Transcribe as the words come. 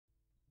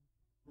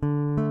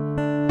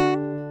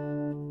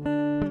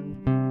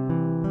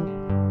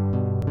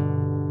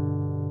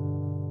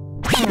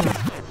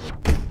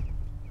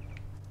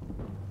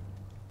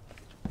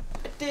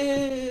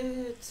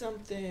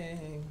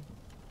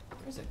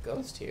There's a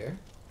ghost here.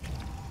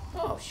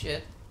 Oh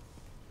shit.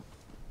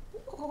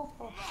 Oh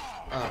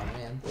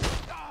man.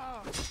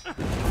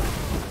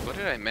 What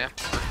did I map?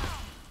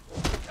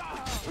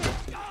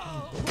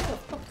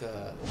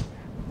 Motherfucker.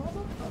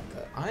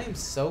 Motherfucker. I am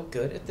so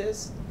good at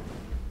this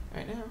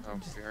right now.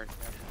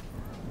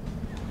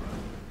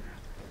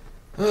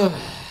 Oh,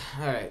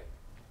 Alright.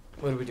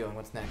 What are we doing?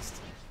 What's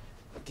next?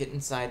 Get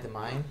inside the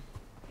mine?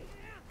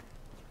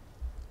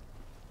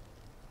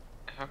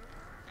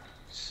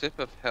 Sip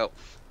of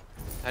health.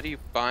 How do you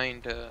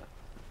bind, or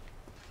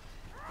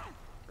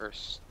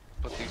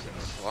put these in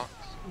slots?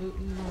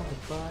 Looting all the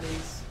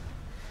bodies.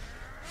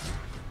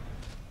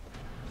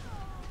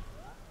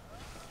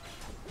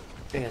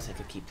 I guess I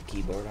could keep the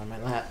keyboard on my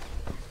lap.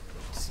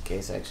 Just in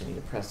case I actually need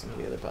to press some of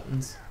the other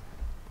buttons.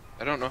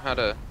 I don't know how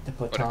to... The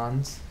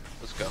buttons.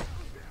 Let's go.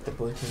 The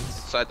buttons.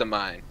 Inside the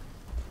mine.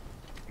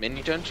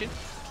 Mini dungeon?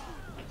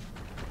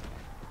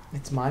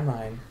 It's my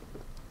mine.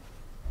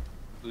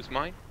 Who's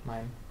mine?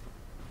 Mine.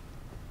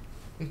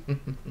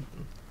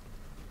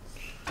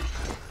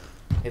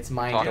 It's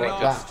mine. Talking Door.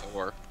 to the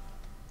door.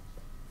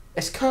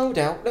 It's cold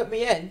out. Let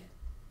me in.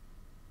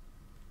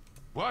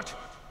 What?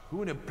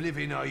 Who in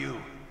oblivion are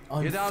you?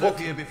 I'm Get out of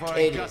fucking here before I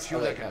idiot. gut you Oh,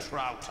 like wait, a no.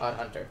 trout.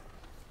 Hunter.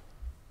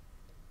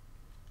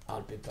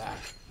 I'll be back.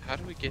 How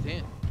do we get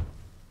in?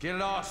 Get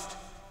lost.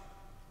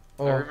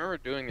 Oh, I remember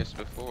doing this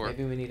before.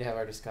 maybe we need to have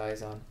our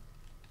disguise on.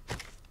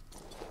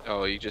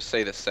 Oh, you just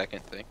say the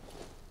second thing.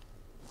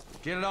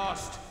 Get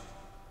lost.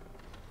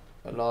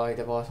 But Lloyd,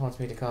 the boss wants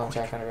me to come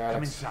check on the Come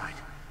relics. inside.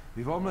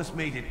 We've almost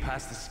made it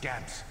past the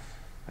scabs.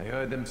 I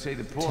heard them say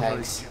the portal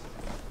Tags. is...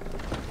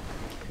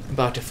 I'm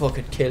about to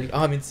fucking kill you.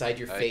 Oh, I'm inside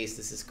your I- face.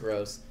 This is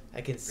gross.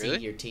 I can see Really?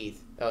 your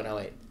teeth. Oh, no,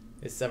 wait.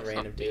 It's some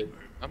random dude.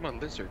 I'm a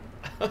lizard.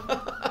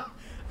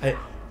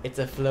 It's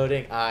a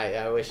floating eye.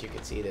 I wish you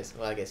could see this.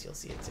 Well, I guess you'll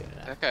see it soon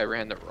enough. That guy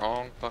ran the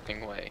wrong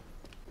fucking way.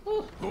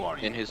 Who are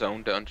you? In his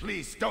own dungeon.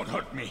 Please don't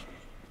hurt me.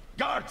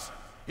 Guards!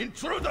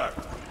 Intruder!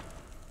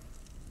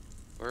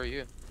 Where are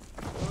you?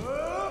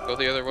 Go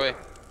the other way.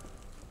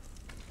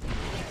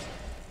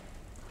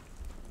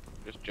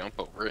 Just jump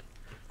over it.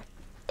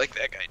 Like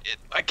that guy did.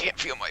 I can't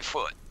feel my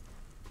foot.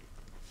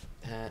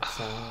 That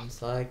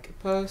sounds like a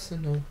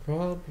personal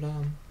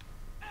problem.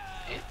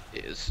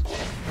 It is.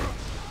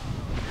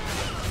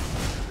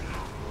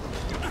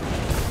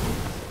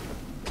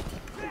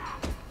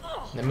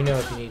 Let me know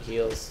if you need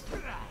heals.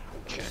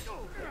 Okay.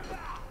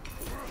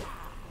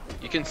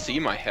 You can see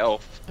my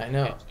health. I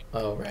know.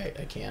 Oh, right.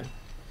 I can.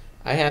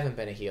 I haven't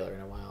been a healer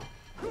in a while.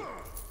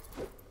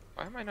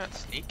 Why am I not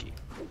sneaking?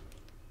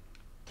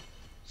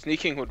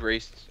 Sneaking would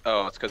raise...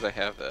 Oh, it's because I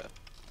have the...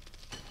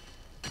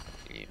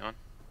 thingy on.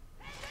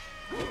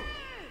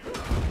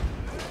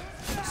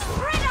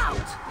 Spread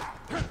out!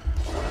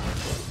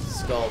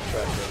 Skull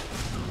Crusher.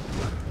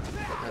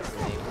 That's the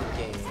name of the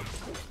game.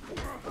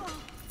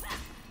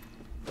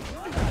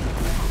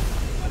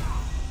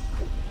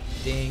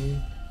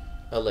 Ding.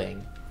 A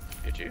ling.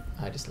 Did you?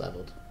 I just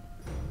leveled.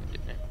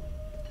 Didn't I?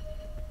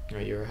 Oh,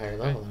 you were a higher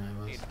level than I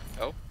was. Need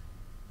help?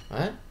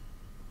 What?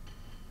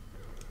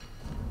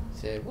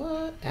 Said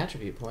what?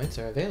 Attribute points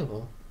are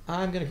available.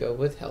 I'm gonna go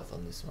with health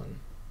on this one.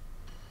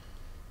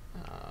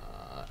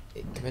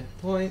 8 commit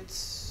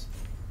points.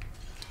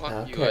 Fuck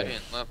you, I Okay.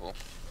 didn't level.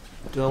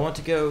 Do I want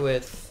to go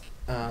with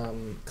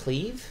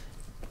cleave?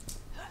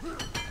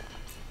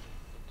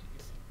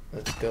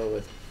 Let's go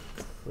with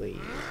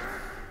cleave.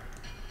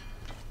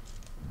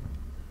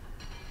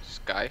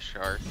 Sky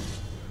Shard.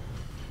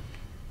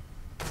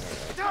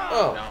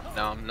 Oh,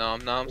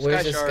 Nom.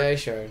 where's Sky the Shard. sky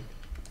shard?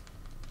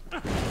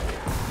 Fuck.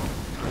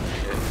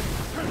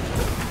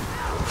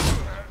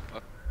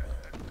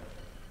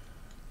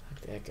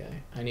 Fuck that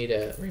guy. I need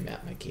to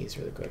remap my keys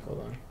really quick.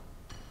 Hold on.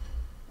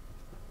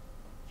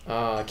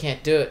 Oh, I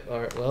can't do it.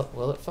 Or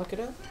will it fuck it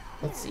up?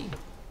 Let's see.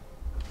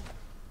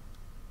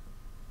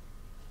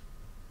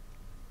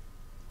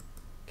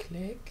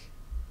 Click.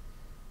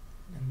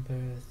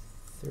 Number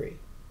 3.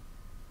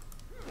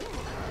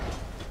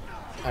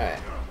 Alright.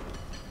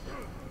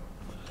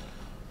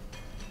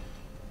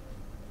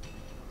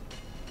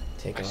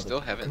 Take I all the still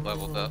haven't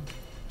leveled up.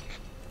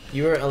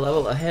 You were a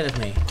level ahead of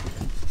me.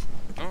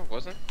 Oh, it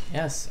wasn't?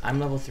 Yes, I'm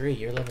level 3.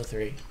 You're level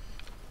 3.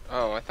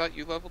 Oh, I thought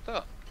you leveled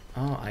up.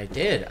 Oh, I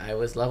did. I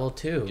was level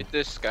 2. Get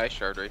this Sky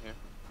Shard right here.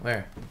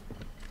 Where?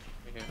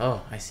 Right here.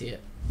 Oh, I see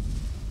it.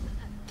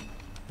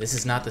 This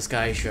is not the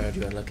sky shard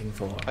you are looking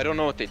for. I don't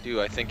know what they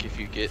do. I think if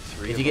you get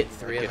 3 If of you get them,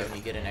 3 of them,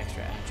 you get an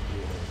extra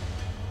attribute.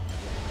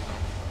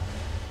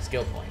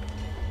 Skill point.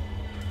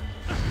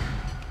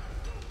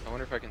 I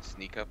wonder if I can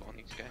sneak up on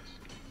these guys.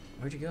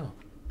 Where'd you go?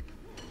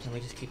 Can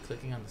we just keep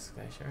clicking on the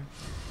sky shard?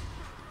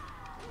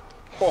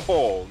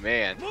 Oh,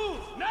 man.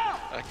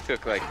 I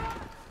took like...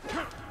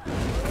 I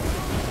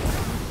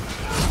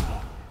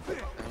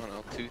don't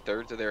know,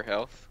 2/3 of their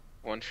health.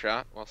 One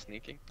shot while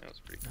sneaking. That was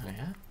pretty cool. Oh,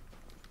 yeah?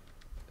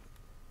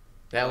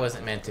 That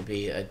wasn't meant to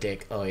be a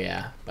dick. Oh,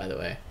 yeah, by the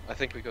way. I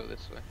think we go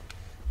this way.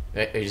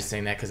 Are you just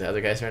saying that because the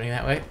other guy's running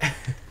that way?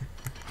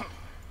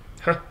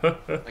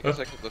 I guess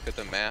I could look at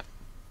the map.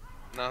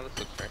 No, this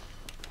looks right.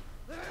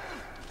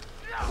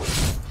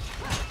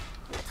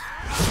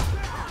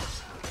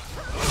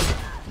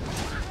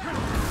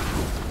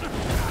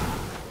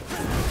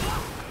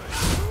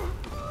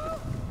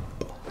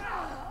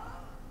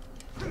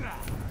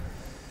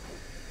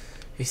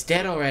 He's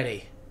dead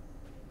already.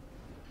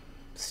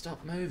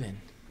 Stop moving.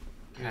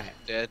 Alright.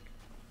 Dead.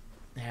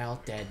 They're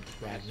all dead,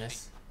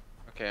 Radness.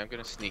 Okay, I'm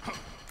gonna sneak.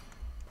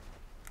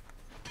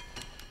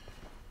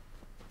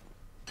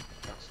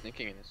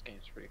 Sneaking in this game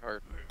is pretty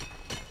hard.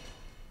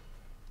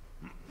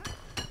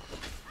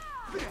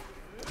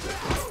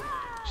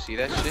 See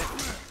that shit?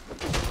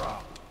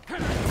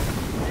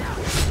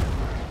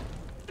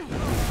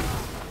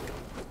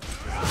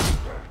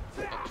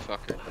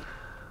 Motherfucker.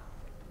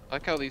 I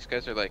like how these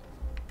guys are like,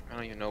 I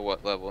don't even know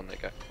what level, and they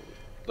got cooler.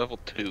 Level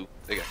 2,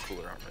 they got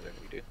cooler armor than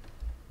we do.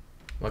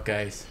 What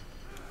guys?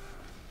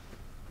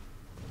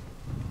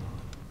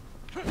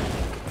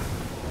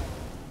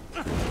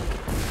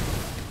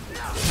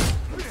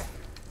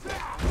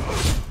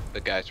 The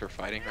guys we're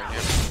fighting right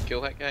now.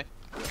 Kill that guy.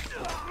 I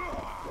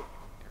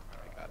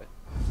got it.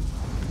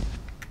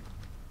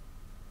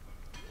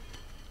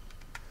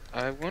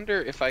 I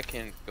wonder if I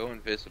can go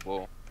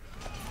invisible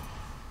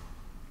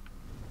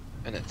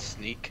and then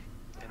sneak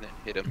and then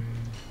hit him.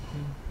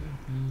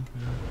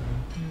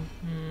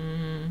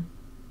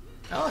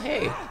 Oh,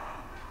 hey.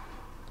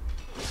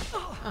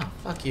 Oh,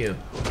 fuck you.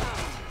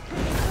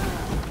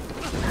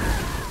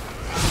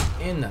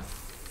 In the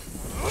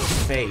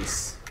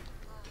face.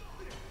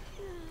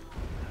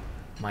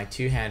 My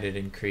two-handed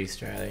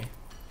increased, Riley.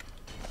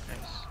 Nice.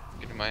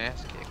 Getting my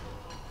ass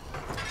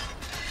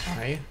kicked.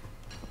 Are you?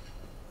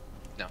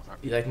 No. Not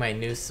You like my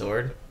new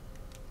sword?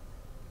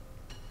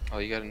 Oh,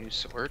 you got a new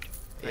sword?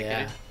 Can I Yeah.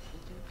 get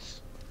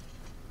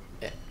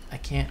it? I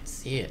can't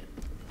see it.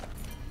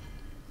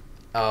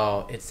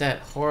 Oh, it's that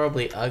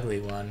horribly ugly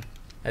one.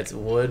 That's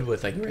wood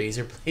with like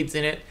razor blades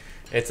in it.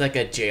 It's like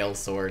a jail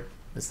sword.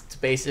 It's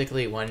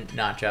basically one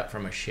notch up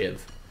from a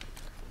shiv.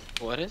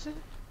 What is it?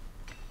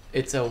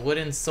 It's a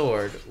wooden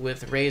sword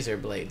with razor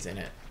blades in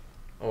it.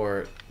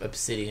 Or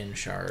obsidian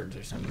shards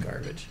or some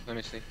garbage. Let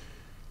me see.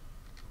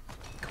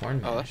 Corn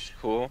Oh, mash. that's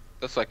cool.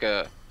 That's like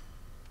a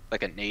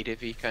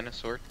native-y kind of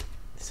sword.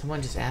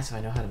 Someone just asked if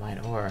I know how to mine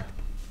ore.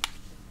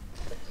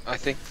 I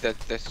think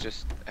that's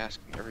just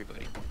asking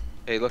everybody.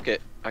 Hey, look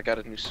it! I got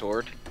a new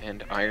sword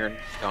and iron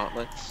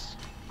gauntlets.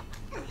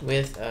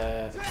 With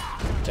a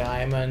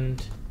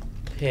diamond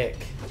pick.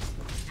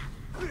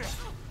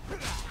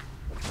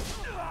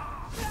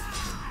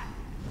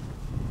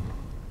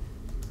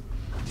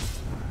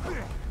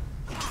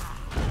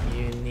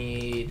 You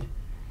need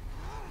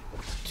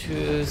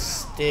 2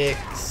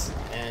 sticks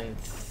and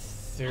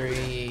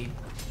 3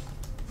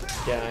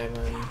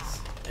 diamonds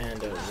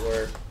and a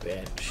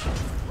workbench.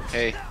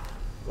 Hey,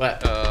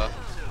 What?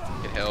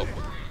 can help.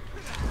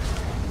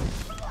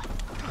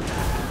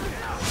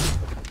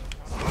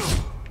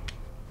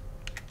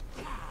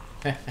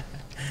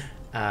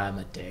 I'm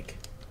a dick.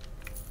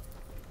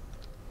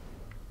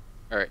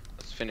 Alright,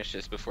 let's finish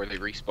this before they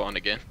respawn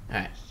again.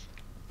 Alright.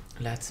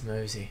 Let's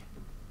mosey.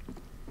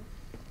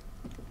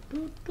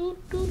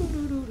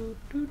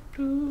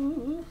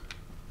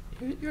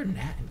 Your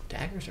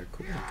daggers are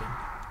cool looking.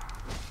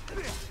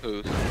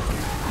 Who's?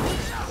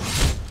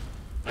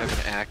 I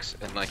have an axe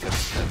and like a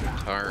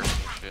scimitar and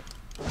shit.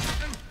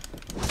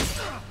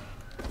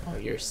 Oh,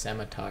 your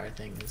scimitar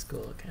thing is cool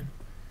looking.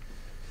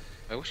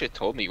 I wish it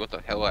told me what the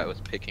hell I was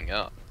picking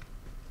up.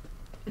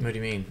 What do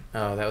you mean?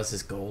 Oh, that was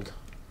his gold.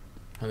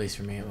 At least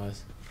for me it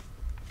was.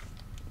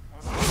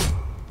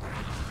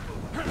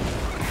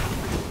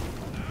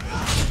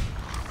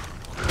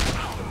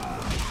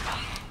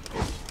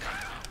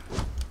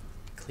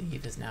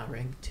 Cleve is now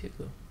rank 2.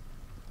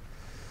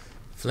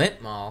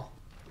 Flint Mall.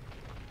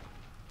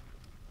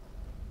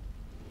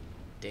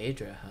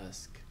 Daedra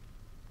Husk.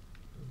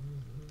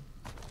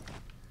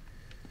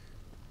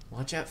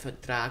 Watch out for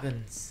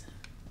dragons.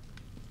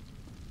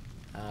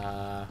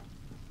 How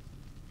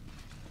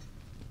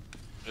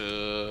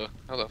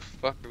the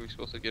fuck are we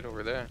supposed to get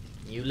over there?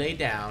 You lay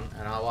down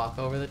and I'll walk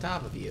over the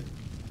top of you.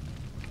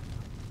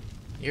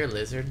 You're a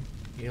lizard.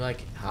 You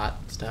like hot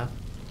stuff.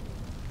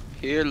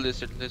 Here,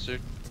 lizard.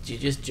 Did you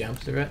just jump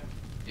through it?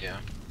 Yeah.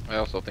 I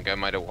also think I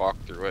might have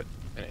walked through it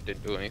and it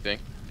didn't do anything.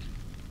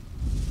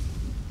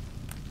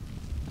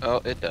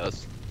 Oh, it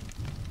does.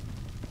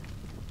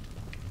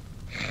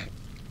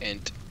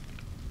 And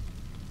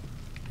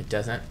It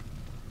doesn't?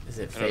 Is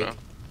it I don't fake? know.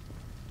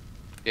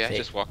 Yeah, Fake. I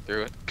just walked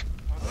through it.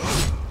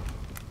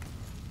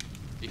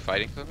 You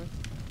fighting something?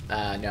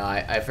 No,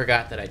 I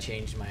forgot that I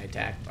changed my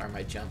attack or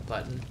my jump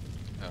button.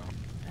 Oh.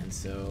 And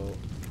so,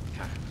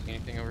 See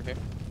anything over here?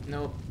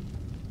 nope.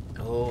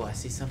 Oh, I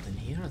see something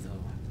here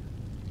though.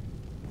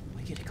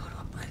 We get to go to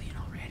Oblivion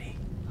already.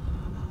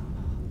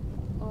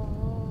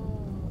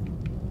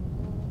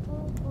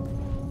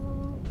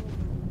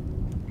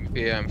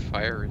 Maybe I'm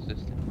fire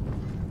resistant.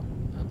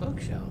 A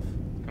bookshelf.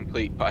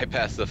 Complete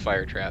bypass the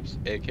fire traps,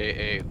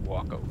 aka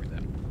walk over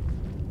them.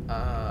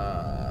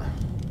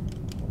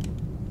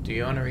 Do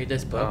you want to read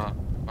this book?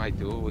 I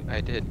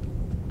did.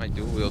 My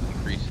dual wield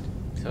increased.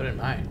 So did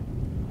mine.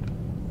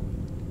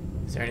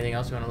 Is there anything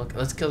else we want to look?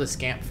 Let's kill the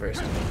scamp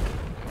first.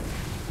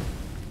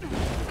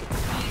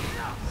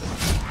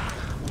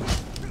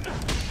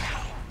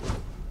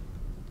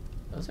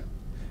 Those are,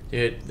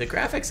 dude. The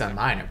graphics on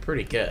mine are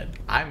pretty good.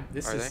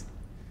 This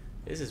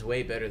is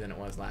way better than it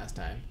was last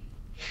time.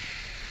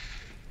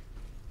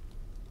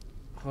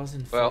 How's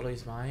in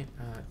Foley's mine?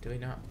 Do we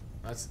not?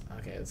 Let's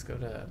go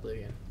to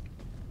Oblivion.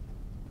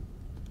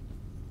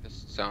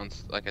 This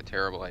sounds like a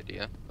terrible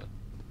idea. But...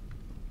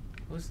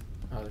 Who's?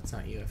 Oh, that's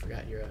not you. I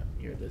forgot you're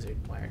a lizard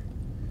wire.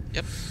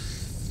 Yep.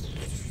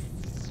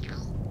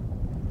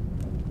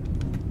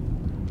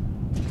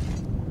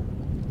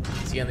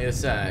 See you on the other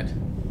side.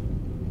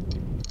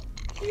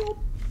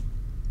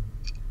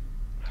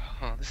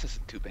 Oh, this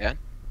isn't too bad.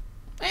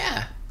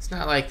 Yeah, it's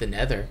not like the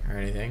nether or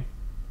anything.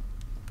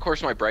 Of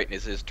course, my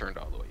brightness is turned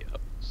all the way up,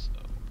 so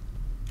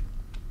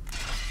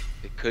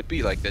it could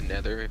be like the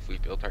nether if we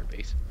built our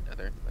base in the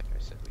nether, like I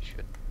said we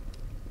should.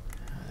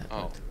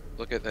 Oh,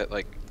 look at that,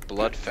 like,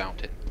 blood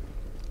fountain.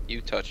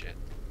 You touch it.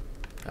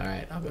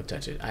 Alright, I'll go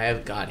touch it. I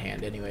have God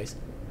hand anyways.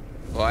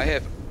 Well, I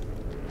have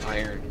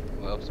iron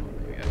gloves on.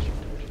 Maybe I should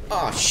touch it.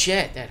 Oh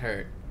shit, that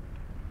hurt.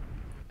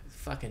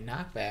 Fucking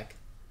knockback.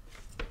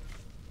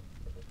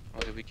 Oh,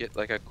 did we get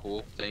like a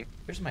cool thing?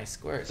 Where's my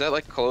squirt? Is that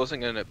like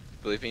closing an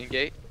oblivion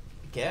gate?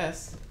 I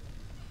guess.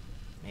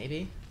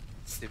 Maybe.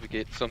 Did we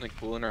get something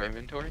cool in our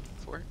inventory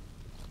for it?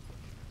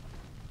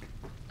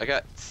 I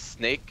got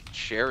snake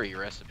cherry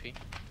recipe.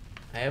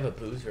 I have a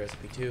booze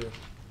recipe too.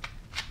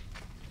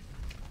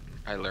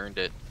 I learned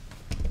it.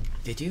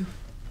 Did you?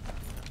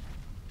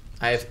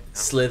 I have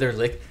slither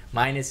lick.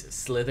 Mine is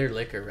slither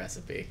liquor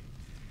recipe.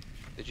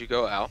 Did you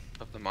go out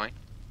of the mine?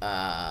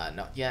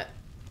 Not yet.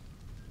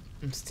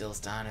 I'm still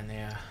standing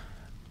there.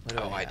 What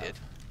do I have? did.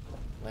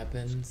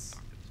 Weapons.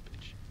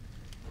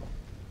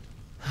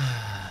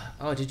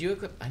 Oh, did you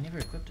equip? I never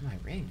equipped my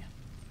ring.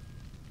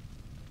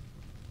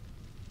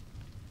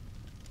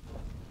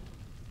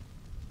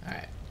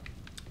 Alright.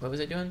 What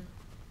was I doing?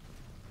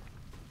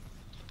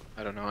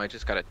 I don't know. I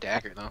just got a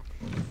dagger though.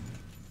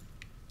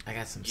 I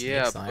got some snake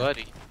Yeah, slime.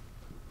 buddy.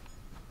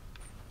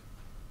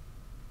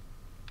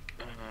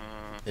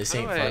 This how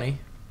ain't do funny.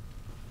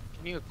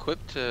 Can you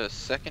equip to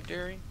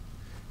secondary?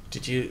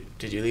 Did you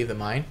leave the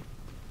mine?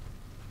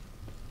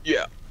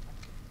 Yeah.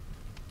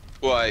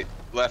 Well, I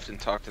left and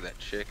talked to that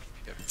chick.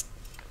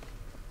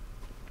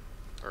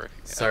 Or if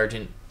you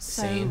Sergeant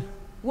So, Sane.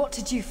 what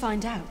did you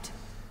find out?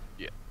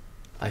 Yeah.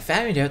 I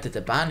found out that the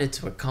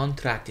bandits were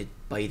contracted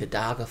by the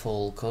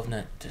Daggerfall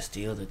Covenant to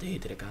steal the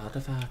Daedric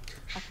artifact.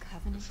 A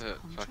covenant It's a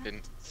contract?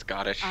 fucking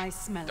Scottish I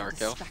smell a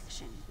dark elf.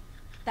 distraction.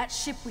 That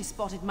ship we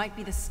spotted might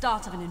be the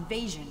start of an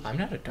invasion. I'm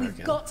not a dark We've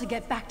elf. got to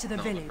get back to the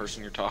No, village. the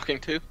person you're talking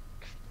to.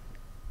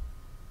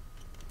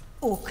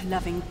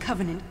 Orc-loving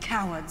covenant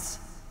cowards.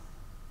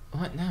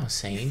 What now, We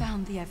Sane?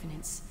 found the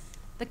evidence.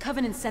 The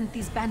covenant sent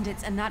these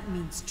bandits, and that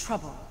means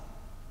trouble.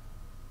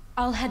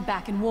 I'll head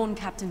back and warn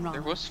Captain Ron.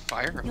 There was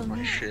fire You'll on my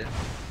need ship.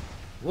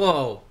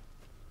 Whoa!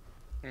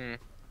 Hmm.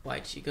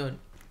 Why'd she go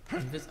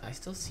I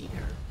still see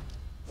her.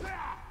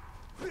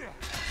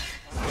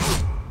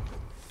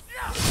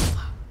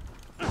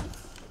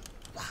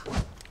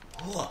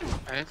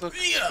 I look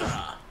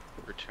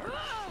retarded.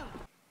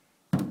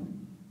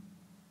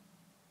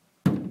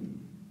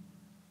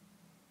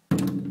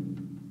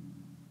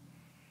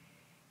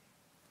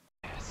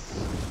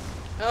 Yes.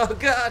 Oh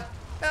god!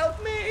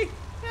 Help me!